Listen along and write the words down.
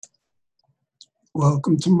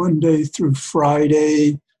Welcome to Monday through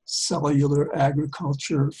Friday, Cellular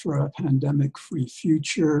Agriculture for a Pandemic-Free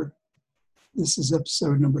Future. This is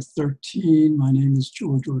episode number 13. My name is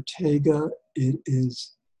George Ortega. It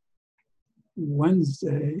is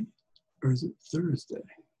Wednesday, or is it Thursday?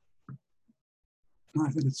 No, I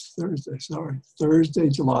think it's Thursday, sorry. Thursday,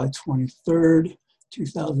 July 23rd,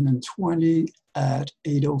 2020 at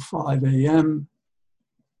 8:05 a.m.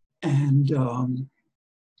 And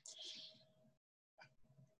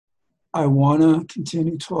I want to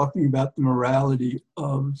continue talking about the morality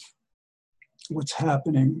of what's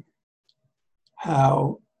happening,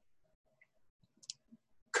 how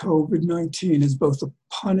COVID-19 is both a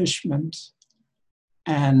punishment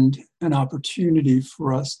and an opportunity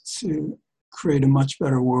for us to create a much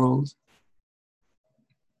better world.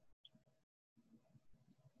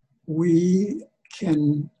 We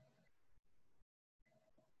can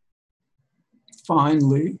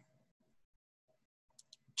finally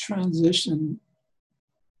transition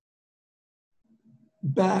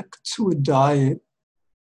back to a diet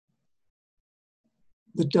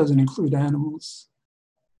that doesn't include animals.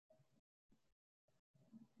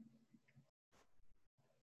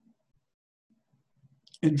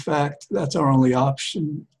 In fact, that's our only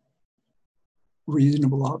option,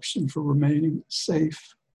 reasonable option for remaining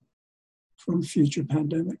safe from a future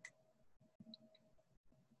pandemic.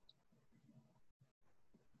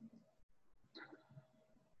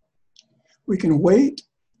 We can wait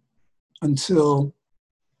until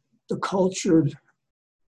the cultured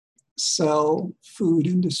cell food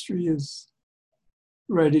industry is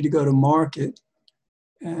ready to go to market,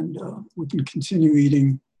 and we can continue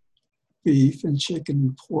eating beef and chicken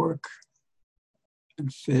and pork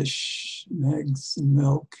and fish and eggs and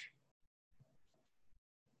milk.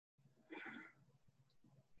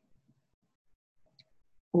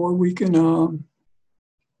 Or we can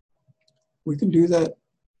do that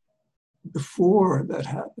before that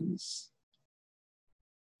happens.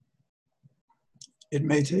 It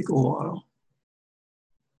may take a while.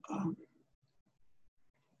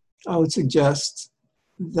 I would suggest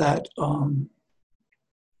that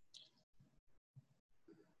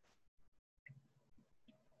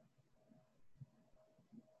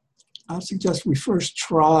we first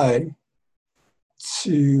try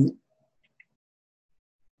to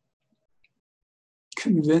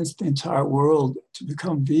convince the entire world to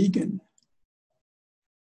become vegan,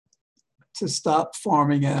 to stop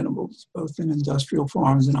farming animals, both in industrial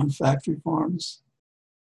farms and on factory farms.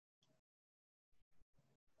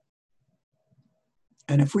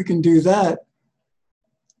 And if we can do that,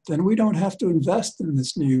 then we don't have to invest in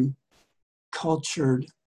this new cultured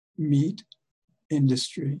meat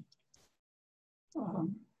industry.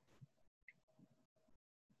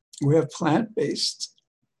 We have plant-based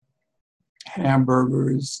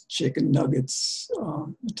hamburgers, chicken nuggets.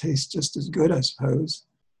 It tastes just as good, I suppose.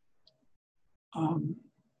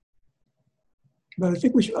 But I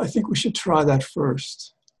think we should try that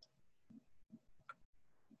first.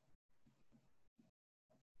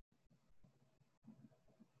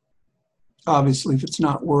 Obviously, if it's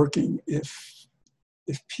not working, if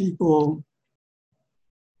people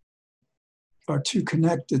are too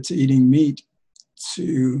connected to eating meat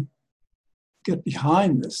to get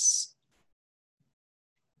behind this,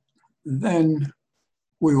 then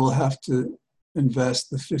we will have to invest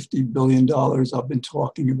the $50 billion I've been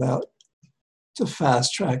talking about to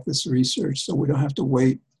fast track this research, so we don't have to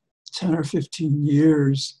wait 10 or 15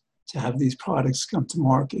 years to have these products come to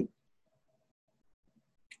market,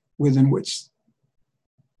 within which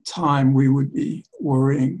time we would be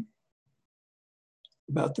worrying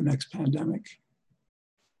about the next pandemic.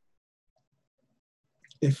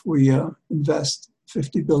 If we invest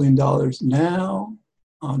 $50 billion now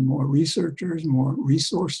on more researchers, more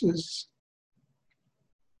resources,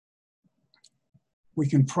 we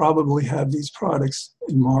can probably have these products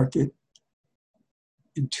in market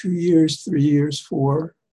in 2 years, 3 years,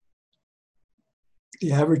 4.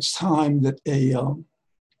 The average time that a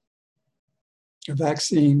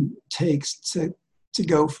vaccine takes to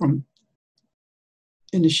go from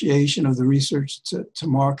initiation of the research to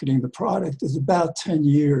marketing the product is about 10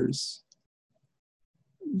 years.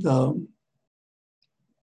 The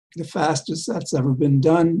fastest that's ever been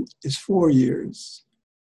done is 4 years.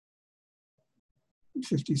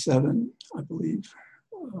 57, I believe.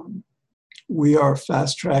 We are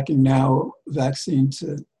fast tracking now vaccine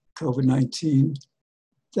to COVID-19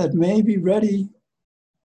 that may be ready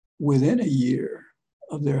within a year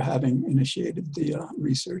of their having initiated the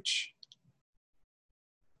research.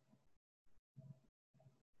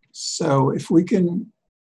 So if we can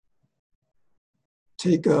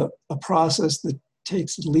take a process that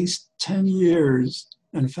takes at least 10 years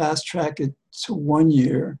and fast track it to 1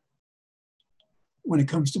 year when it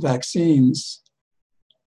comes to vaccines,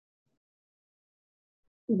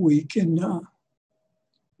 we can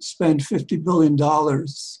spend $50 billion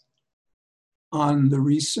on the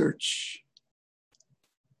research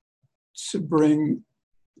to bring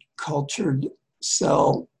cultured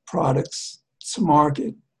cell products to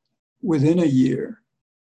market within a year.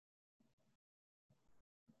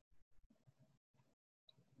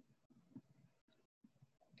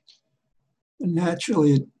 And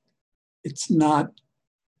naturally, it's not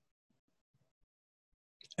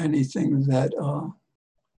anything that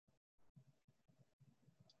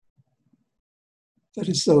that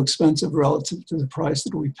is so expensive relative to the price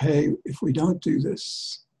that we pay if we don't do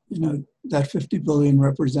this. You know, that 50 billion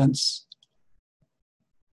represents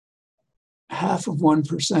half of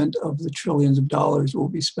 1% of the trillions of dollars we'll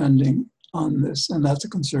be spending on this, and that's a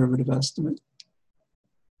conservative estimate.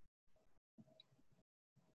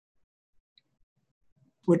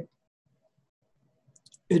 But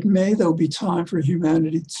it may, though, be time for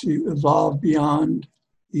humanity to evolve beyond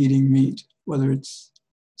eating meat, whether it's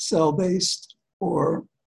cell-based or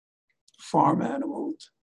farm animals.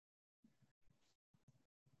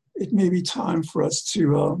 It may be time for us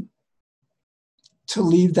to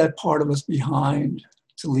leave that part of us behind,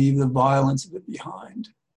 to leave the violence of it behind,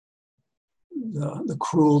 the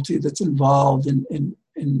cruelty that's involved in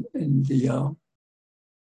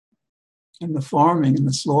the farming and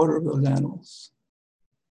the slaughter of those animals.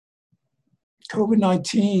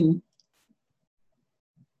 COVID-19,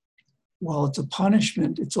 while it's a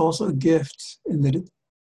punishment, it's also a gift in that it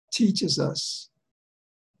teaches us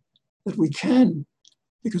that we can,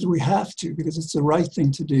 because we have to, because it's the right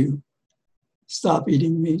thing to do, stop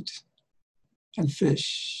eating meat and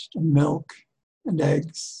fish and milk and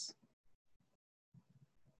eggs.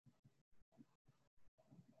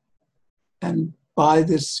 And by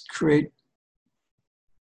this, create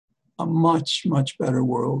a much, much better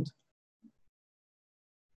world.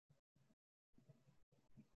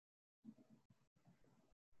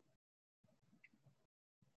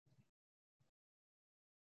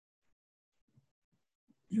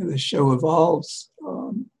 You know, the show evolves.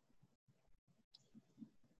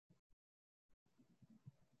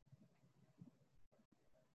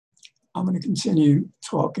 I'm going to continue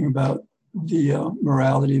talking about the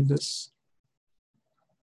morality of this.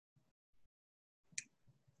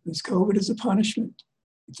 This COVID is a punishment.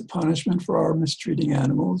 It's a punishment for our mistreating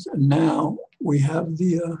animals, and now we have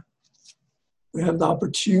the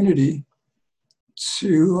opportunity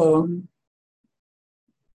to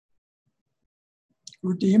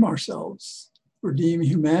redeem ourselves, redeem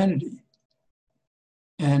humanity.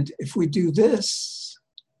 And if we do this,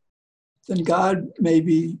 then God may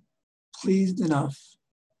be pleased enough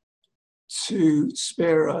to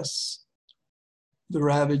spare us the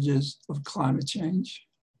ravages of climate change.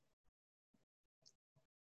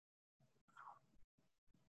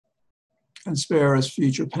 And spare us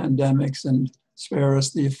future pandemics and spare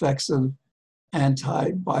us the effects of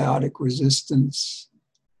antibiotic resistance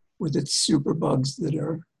with its superbugs that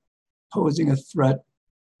are posing a threat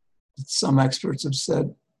that some experts have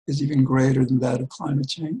said is even greater than that of climate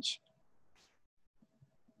change.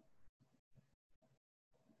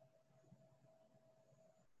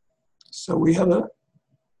 So we have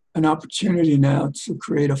an opportunity now to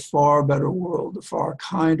create a far better world, a far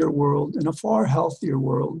kinder world, and a far healthier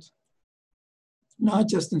world, not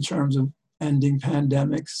just in terms of ending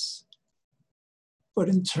pandemics, but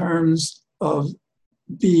in terms of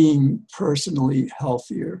being personally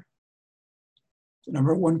healthier. The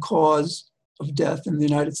number one cause of death in the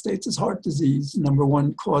United States is heart disease. The number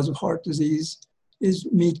one cause of heart disease is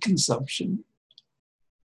meat consumption.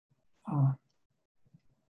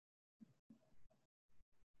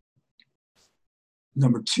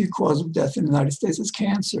 Number two cause of death in the United States is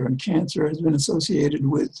cancer, and cancer has been associated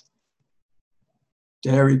with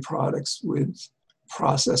dairy products, with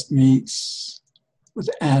processed meats, with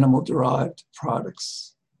animal-derived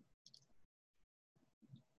products.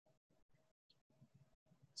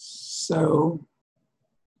 So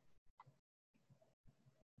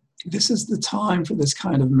this is the time for this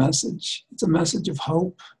kind of message. It's a message of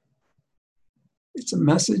hope. It's a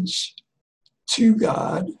message to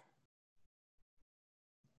God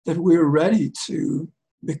that we're ready to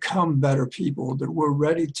become better people, that we're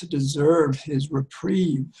ready to deserve his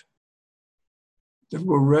reprieve, that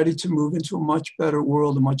we're ready to move into a much better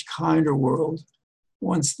world, a much kinder world,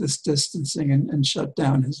 once this distancing and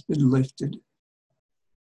shutdown has been lifted,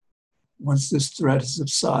 once this threat has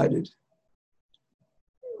subsided.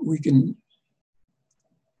 We can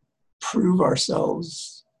prove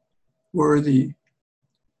ourselves worthy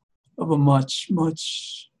of a much,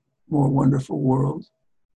 much more wonderful world.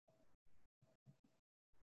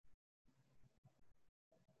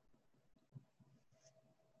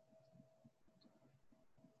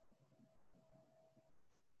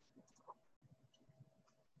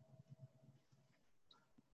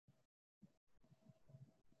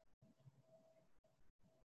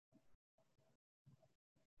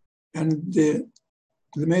 And the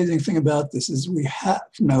amazing thing about this is we have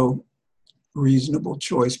no reasonable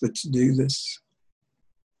choice but to do this.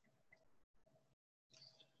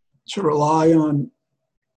 To rely on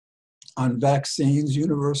vaccines,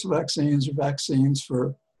 universal vaccines, or vaccines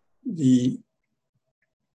for the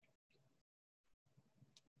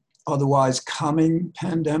otherwise coming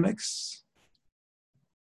pandemics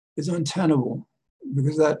is untenable,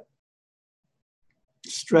 because that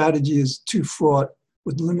strategy is too fraught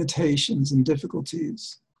with limitations and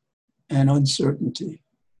difficulties and uncertainty.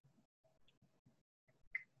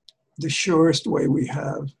 The surest way we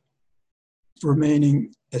have for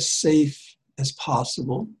remaining as safe as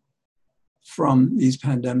possible from these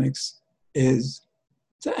pandemics is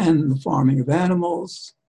to end the farming of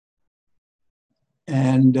animals.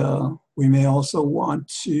 And we may also want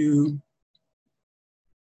to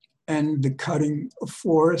end the cutting of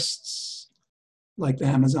forests, like the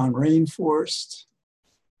Amazon rainforest,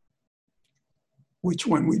 which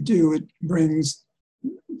when we do, it brings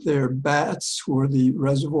their bats, who are the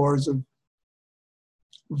reservoirs of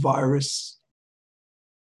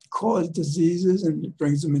virus-caused diseases, and it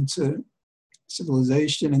brings them into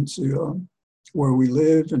civilization, into where we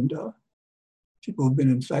live, and people have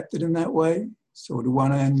been infected in that way. So we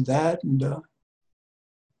want to end that, and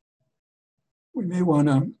we may want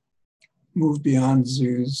to move beyond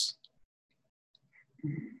zoos.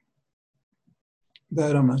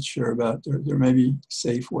 That I'm not sure about. There may be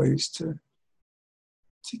safe ways to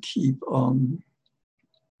keep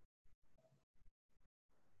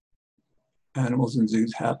animals in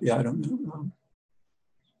zoos happy. I don't know.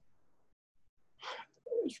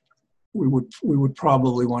 We would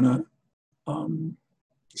probably want to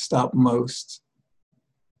stop most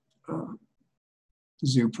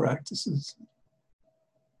zoo practices.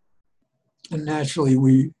 And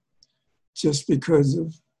naturally, just because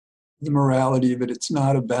of the morality of it, it's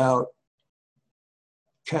not about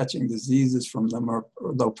catching diseases from them, or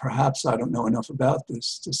though perhaps I don't know enough about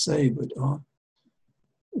this to say, but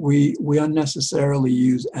we unnecessarily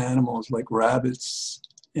use animals like rabbits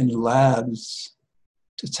in labs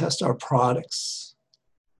to test our products,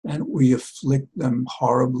 and we afflict them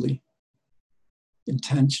horribly,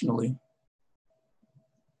 intentionally.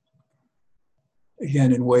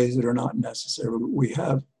 Again, in ways that are not necessary. We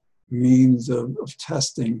have means of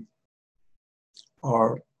testing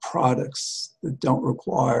our products that don't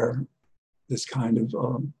require this kind of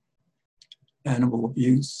animal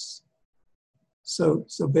abuse. So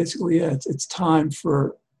basically, yeah, it's time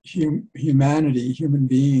for humanity, human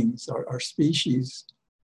beings, our species,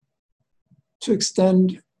 to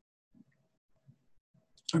extend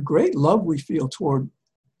a great love we feel toward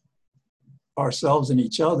ourselves and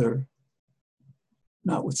each other,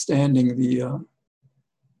 notwithstanding the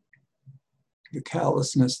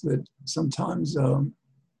callousness that sometimes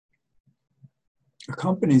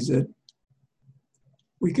accompanies it.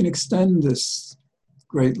 We can extend this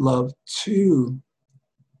great love to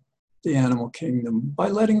the animal kingdom by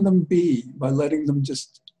letting them be, by letting them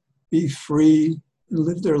just be free and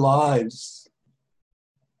live their lives.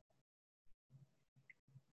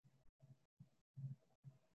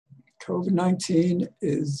 COVID-19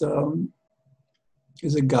 is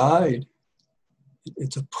a guide.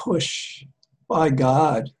 It's a push by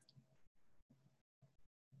God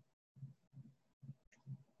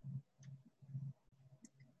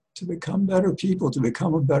to become better people, to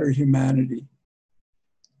become a better humanity.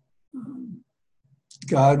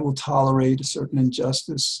 God will tolerate a certain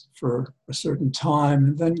injustice for a certain time,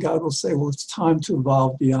 and then God will say, well, it's time to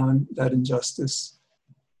evolve beyond that injustice.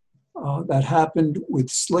 That happened with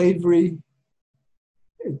slavery.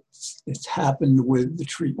 It's happened with the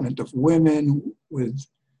treatment of women, with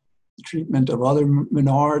the treatment of other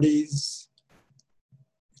minorities.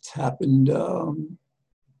 It's happened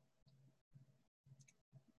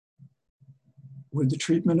with the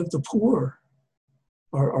treatment of the poor.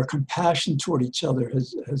 Our compassion toward each other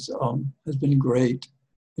has been great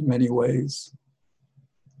in many ways.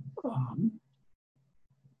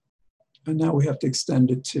 And now we have to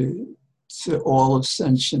extend it to all of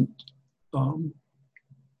sentient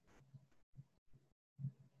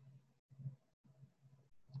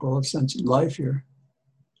life here.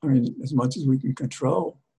 I mean, as much as we can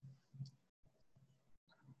control.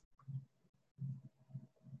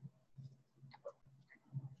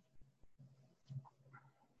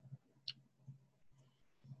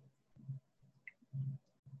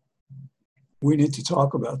 we need to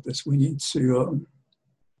talk about this. We need to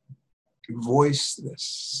voice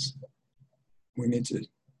this. We need to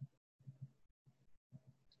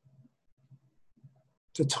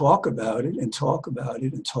talk about it and talk about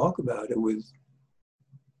it and talk about it with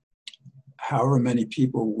however many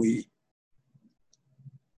people we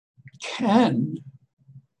can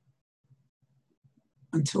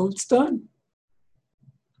until it's done.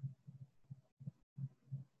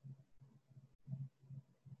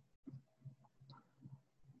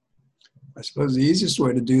 I suppose the easiest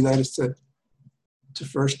way to do that is to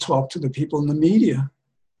first talk to the people in the media.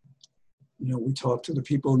 You know, we talk to the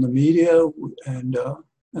people in the media, and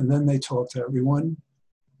then they talk to everyone,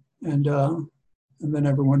 and then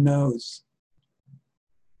everyone knows.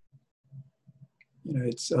 You know,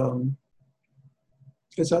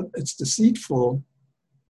 it's deceitful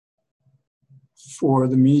for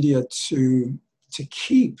the media to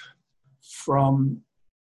keep from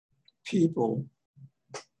people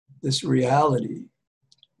this reality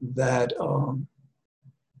that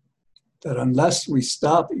that unless we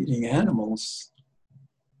stop eating animals,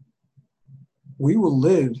 we will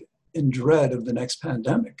live in dread of the next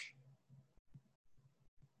pandemic.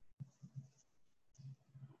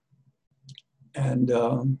 And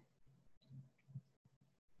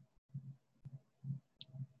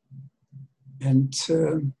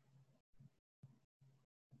to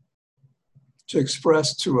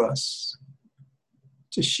express to us,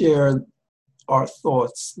 to share our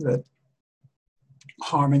thoughts that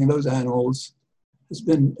harming those animals has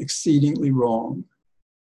been exceedingly wrong,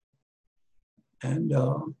 and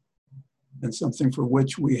something for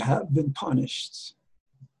which we have been punished.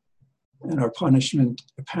 And our punishment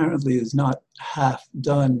apparently is not half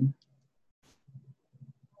done.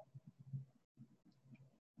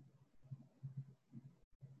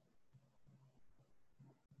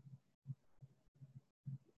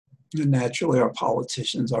 And naturally, our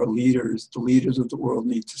politicians, our leaders, the leaders of the world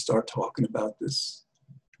need to start talking about this.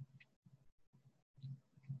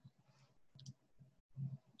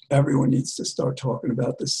 Everyone needs to start talking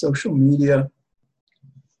about this. Social media,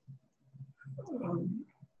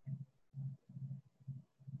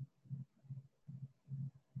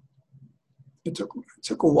 it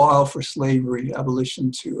took a while for slavery,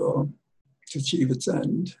 abolition to achieve its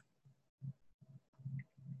end.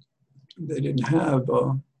 They didn't have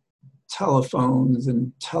telephones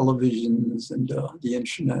and televisions and the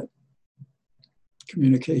internet.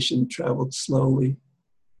 Communication traveled slowly.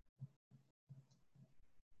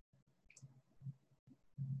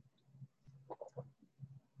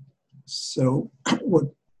 So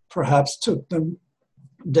what perhaps took them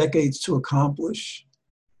decades to accomplish,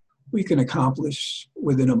 we can accomplish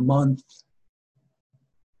within a month.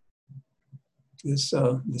 This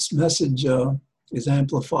message is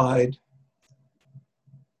amplified,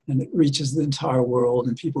 and it reaches the entire world,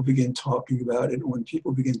 and people begin talking about it. And when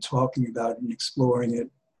people begin talking about it and exploring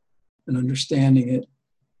it and understanding it,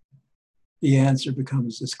 the answer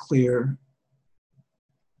becomes as clear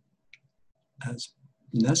as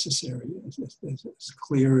necessary, as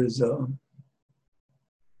clear as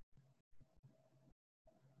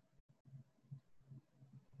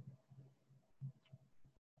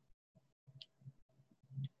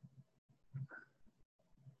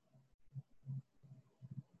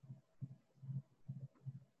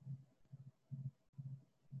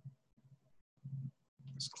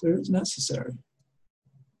necessary.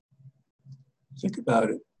 Think about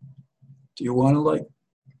it. Do you want to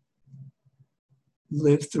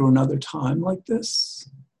live through another time like this?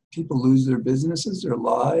 People lose their businesses, their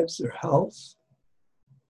lives, their health.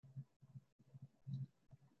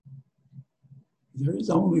 There is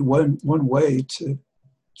only one way to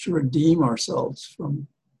redeem ourselves from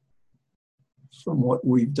what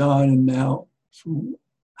we've done, and now from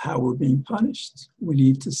how we're being punished. We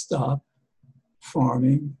need to stop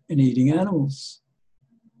farming and eating animals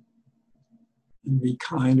and be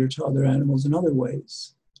kinder to other animals in other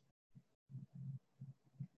ways.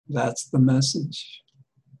 That's the message,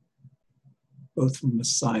 both from a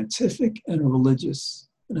scientific and a religious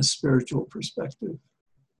and a spiritual perspective,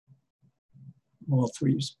 all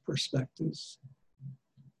three perspectives.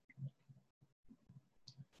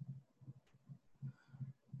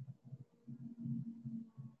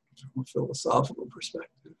 From a philosophical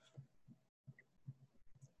perspective,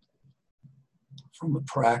 from a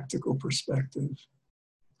practical perspective,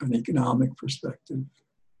 an economic perspective,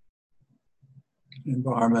 an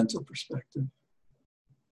environmental perspective.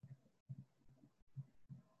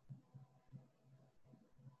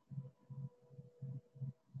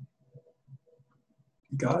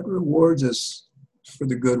 God rewards us for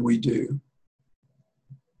the good we do.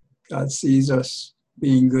 God sees us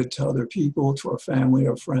being good to other people, to our family,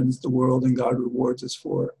 our friends, the world, and God rewards us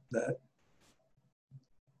for that.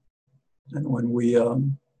 And when we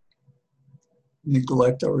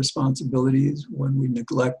neglect our responsibilities, when we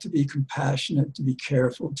neglect to be compassionate, to be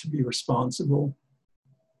careful, to be responsible,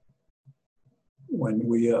 when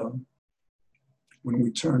we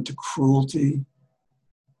turn to cruelty,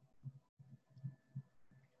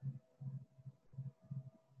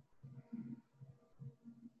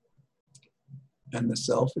 and the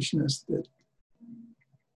selfishness that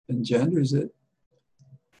engenders it,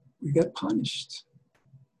 we get punished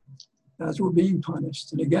as we're being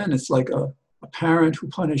punished. And again, it's like a parent who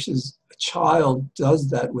punishes a child does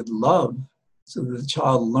that with love so that the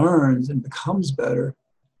child learns and becomes better.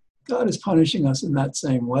 God is punishing us in that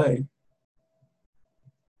same way.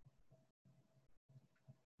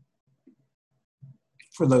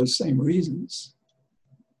 For those same reasons.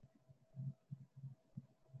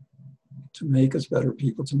 To make us better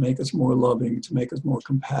people, to make us more loving, to make us more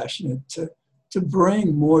compassionate, to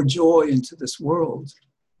bring more joy into this world.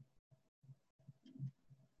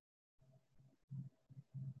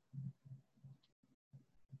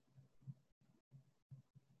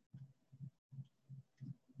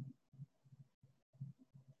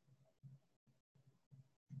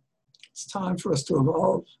 It's time for us to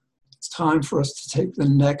evolve. It's time for us to take the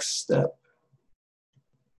next step.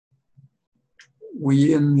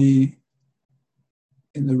 We in the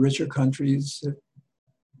richer countries,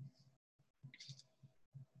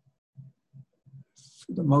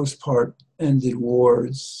 for the most part, ended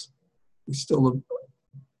wars. We still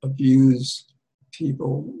abuse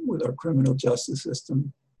people with our criminal justice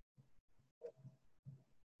system.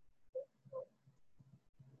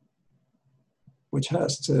 Which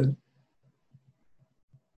has to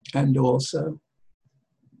end also.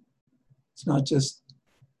 It's not just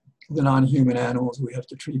the non-human animals we have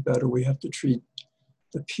to treat better. We have to treat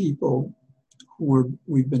the people who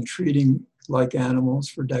we've been treating like animals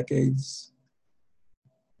for decades.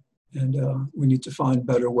 And we need to find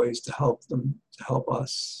better ways to help them, to help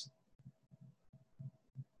us.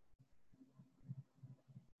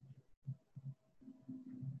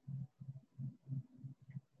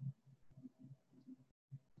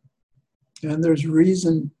 And there's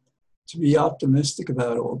reason to be optimistic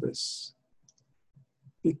about all this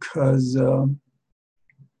because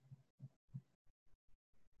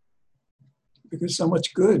so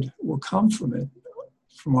much good will come from it,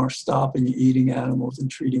 from our stopping eating animals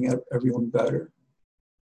and treating everyone better.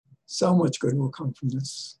 So much good will come from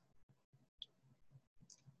this.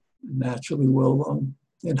 Naturally, we'll,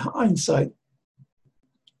 in hindsight,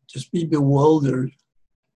 just be bewildered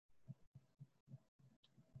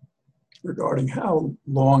regarding how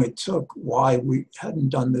long it took, why we hadn't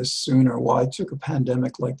done this sooner, why it took a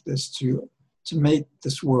pandemic like this to make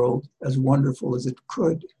this world as wonderful as it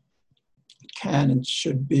could, it can and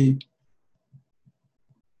should be.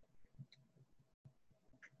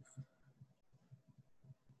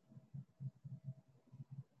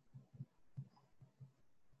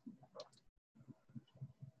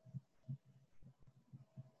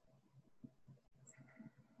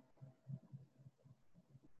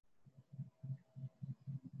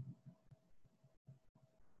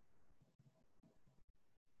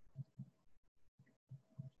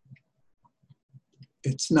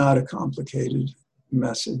 It's not a complicated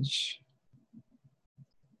message.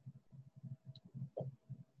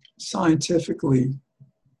 Scientifically,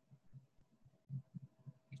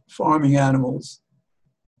 farming animals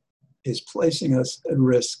is placing us at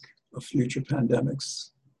risk of future pandemics.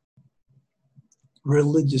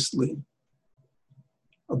 Religiously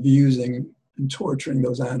abusing and torturing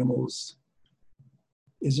those animals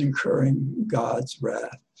is incurring God's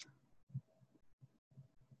wrath.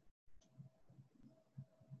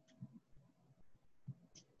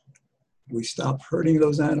 We stop hurting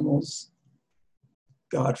those animals,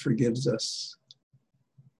 God forgives us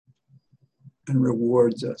and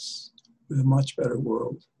rewards us with a much better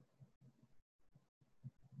world.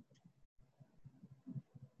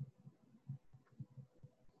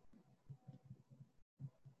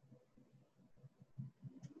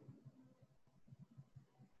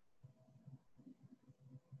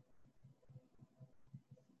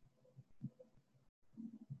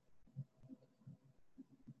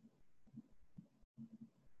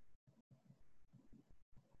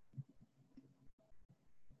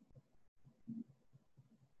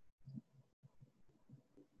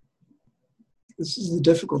 This is a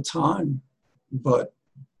difficult time, but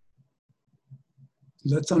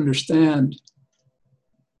let's understand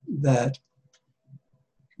that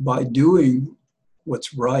by doing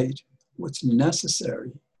what's right, what's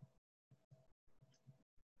necessary,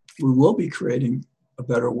 we will be creating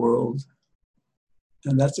a better world.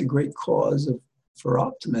 And that's a great cause for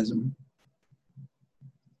optimism,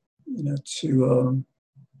 you know, to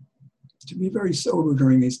be very sober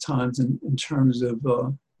during these times in terms of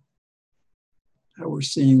how we're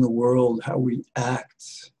seeing the world, how we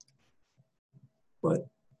act, but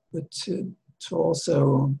to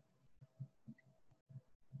also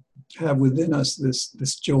have within us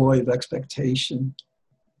this joy of expectation,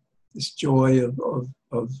 this joy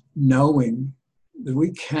of knowing that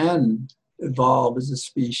we can evolve as a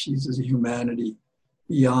species, as a humanity,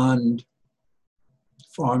 beyond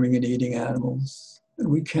farming and eating animals. And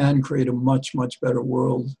we can create a much, much better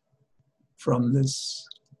world from this.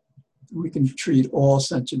 We can treat all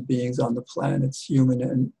sentient beings on the planet, human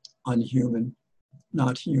and unhuman,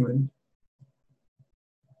 not human,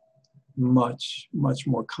 much, much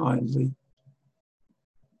more kindly,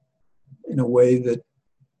 in a way that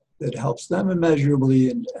helps them immeasurably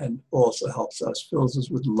and also helps us, fills us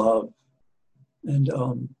with love and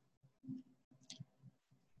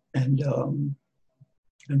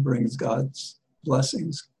brings God's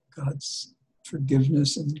blessings, God's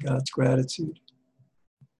forgiveness, and God's gratitude.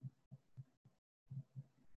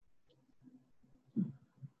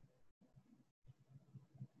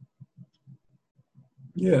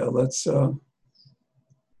 Yeah, let's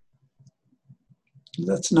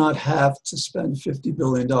not have to spend $50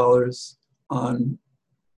 billion on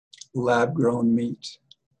lab-grown meat.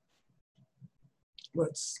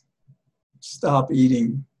 Let's stop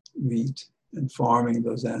eating meat and farming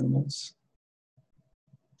those animals,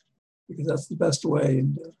 because that's the best way,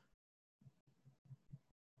 and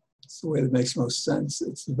it's the way that makes most sense.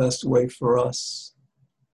 It's the best way for us.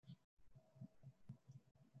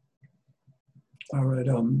 All right,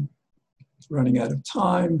 I'm running out of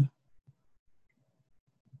time.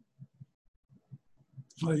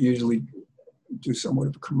 I usually do somewhat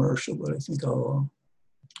of a commercial, but I think I'll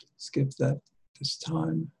skip that this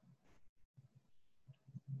time.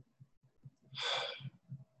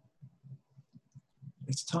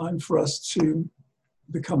 It's time for us to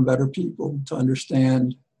become better people, to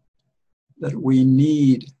understand that we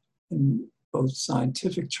need, in both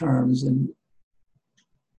scientific terms and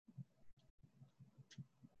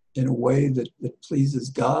in a way that pleases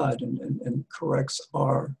God and corrects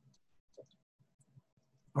our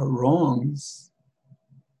wrongs,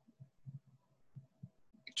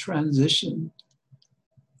 transition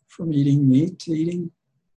from eating meat to eating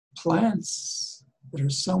plants that are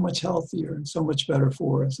so much healthier and so much better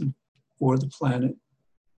for us and for the planet,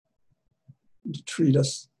 and to treat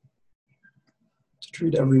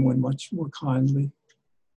everyone much more kindly.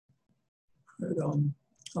 But,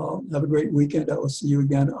 I'll have a great weekend. I will see you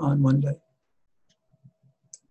again on Monday.